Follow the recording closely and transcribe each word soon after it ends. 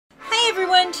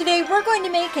and today we're going to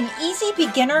make an easy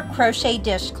beginner crochet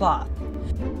dishcloth.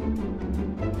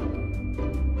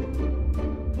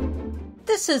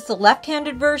 This is the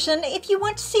left-handed version. If you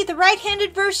want to see the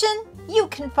right-handed version, you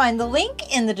can find the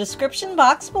link in the description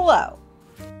box below.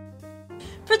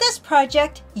 For this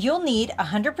project, you'll need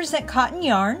 100% cotton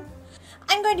yarn.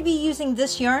 I'm going to be using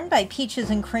this yarn by Peaches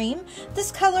and Cream.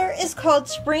 This color is called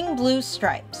Spring Blue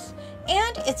Stripes,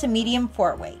 and it's a medium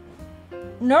 4-weight.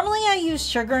 Normally I use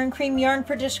sugar and cream yarn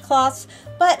for dishcloths,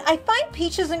 but I find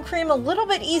Peaches and Cream a little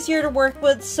bit easier to work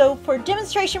with, so for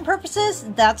demonstration purposes,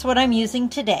 that's what I'm using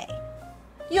today.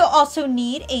 You'll also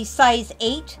need a size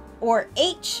 8 or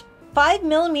H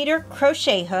 5mm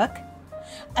crochet hook,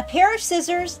 a pair of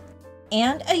scissors,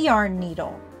 and a yarn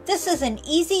needle. This is an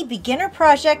easy beginner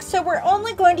project, so we're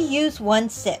only going to use one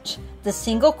stitch, the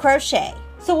single crochet.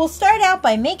 So we'll start out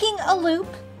by making a loop,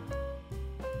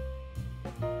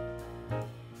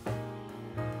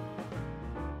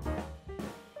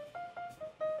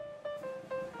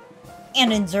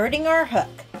 and inserting our hook.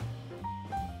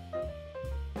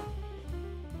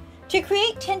 To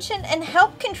create tension and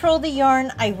help control the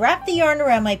yarn, I wrap the yarn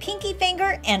around my pinky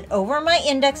finger and over my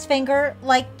index finger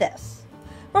like this.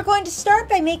 We're going to start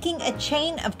by making a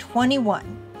chain of 21.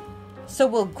 So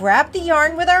we'll grab the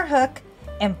yarn with our hook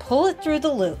and pull it through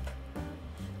the loop.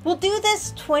 We'll do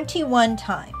this 21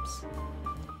 times.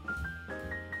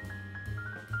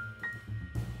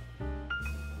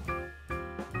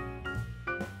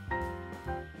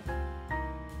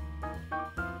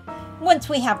 Once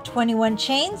we have 21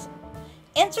 chains,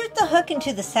 insert the hook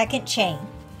into the second chain.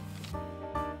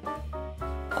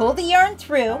 Pull the yarn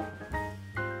through,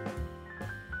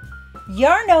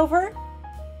 yarn over,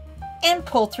 and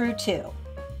pull through 2.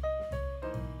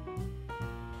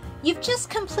 You've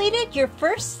just completed your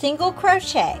first single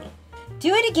crochet.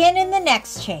 Do it again in the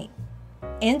next chain.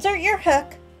 Insert your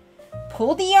hook,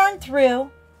 pull the yarn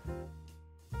through,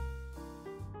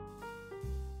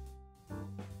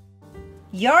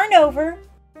 yarn over,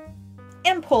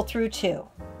 and pull through 2.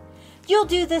 You'll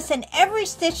do this in every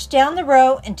stitch down the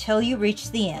row until you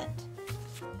reach the end.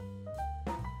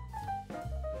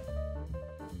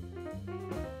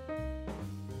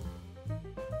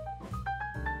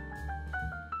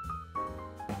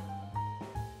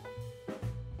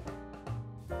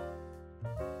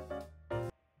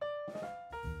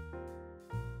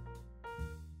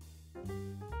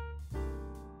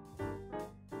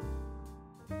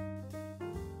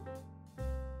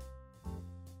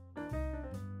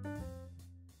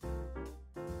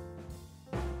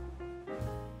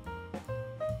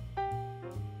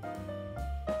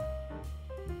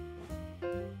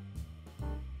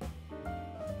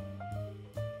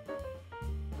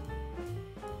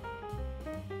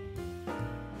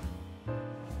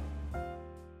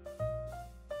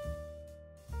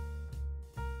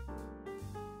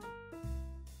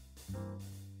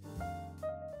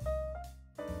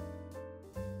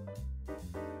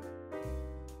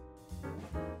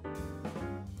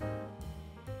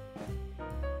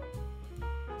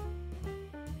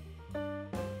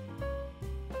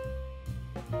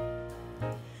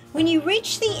 When you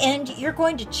reach the end, you're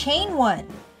going to chain 1.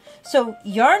 So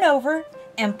yarn over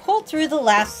and pull through the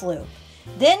last loop.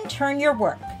 Then turn your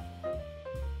work.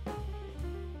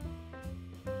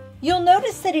 You'll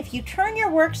notice that if you turn your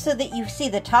work so that you see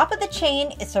the top of the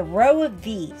chain, it's a row of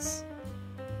V's.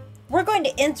 We're going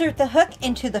to insert the hook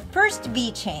into the first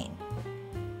V chain.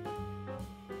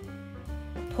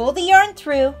 Pull the yarn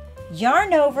through,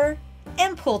 yarn over,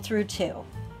 and pull through 2.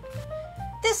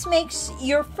 This makes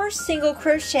your first single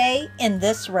crochet in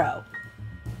this row.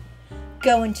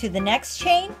 Go into the next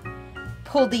chain,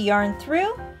 pull the yarn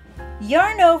through,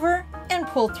 yarn over, and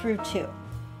pull through 2.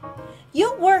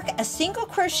 You'll work a single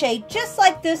crochet just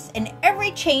like this in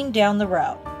every chain down the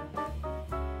row.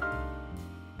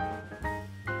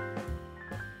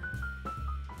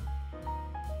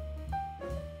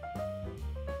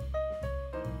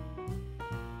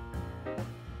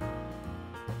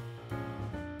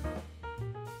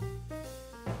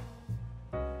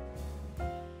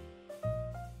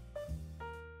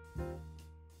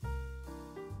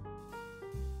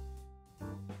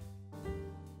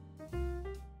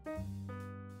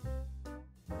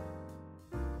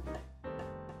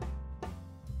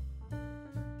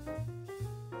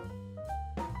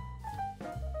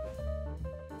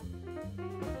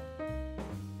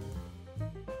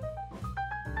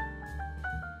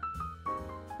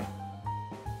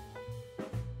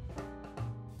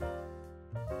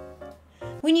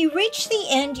 When you reach the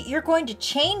end, you're going to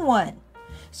chain 1.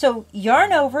 So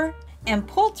yarn over and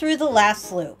pull through the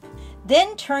last loop.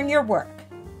 Then turn your work.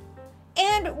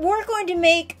 And we're going to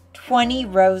make 20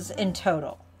 rows in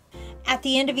total. At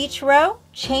the end of each row,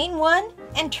 chain 1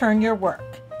 and turn your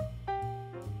work.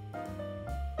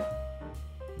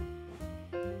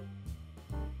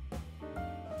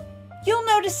 You'll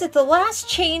notice that the last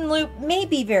chain loop may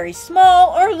be very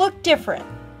small or look different.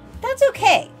 That's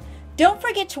okay. Don't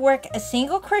forget to work a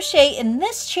single crochet in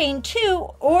this chain too,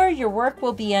 or your work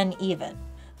will be uneven.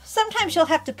 Sometimes you'll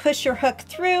have to push your hook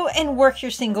through and work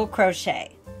your single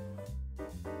crochet.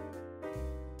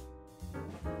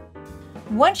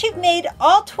 Once you've made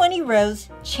all 20 rows,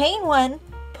 chain 1,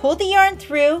 pull the yarn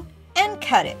through and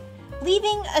cut it,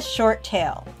 leaving a short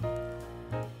tail.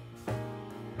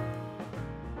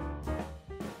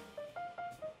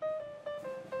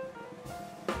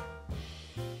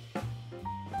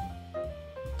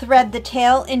 Thread the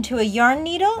tail into a yarn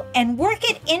needle and work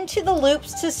it into the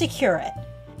loops to secure it.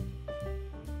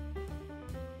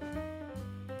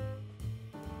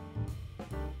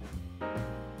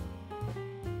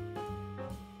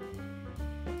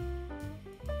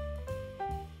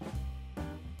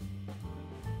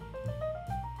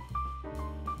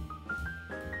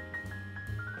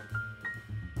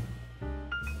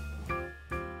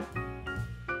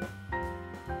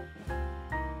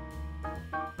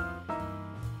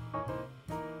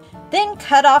 Then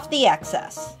cut off the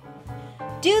excess.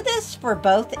 Do this for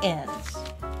both ends.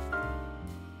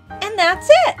 And that's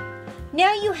it!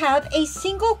 Now you have a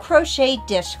single crochet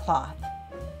dishcloth.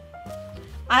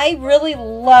 I really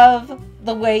love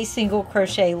the way single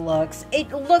crochet looks. It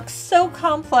looks so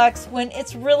complex when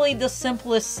it's really the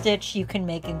simplest stitch you can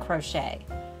make in crochet.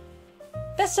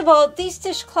 Best of all, these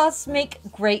dishcloths make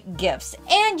great gifts,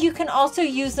 and you can also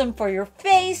use them for your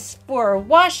face, for a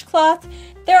washcloth.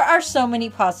 There are so many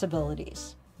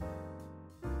possibilities.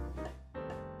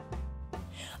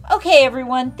 Okay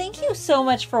everyone, thank you so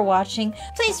much for watching.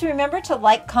 Please remember to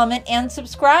like, comment, and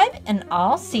subscribe, and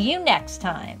I'll see you next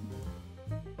time.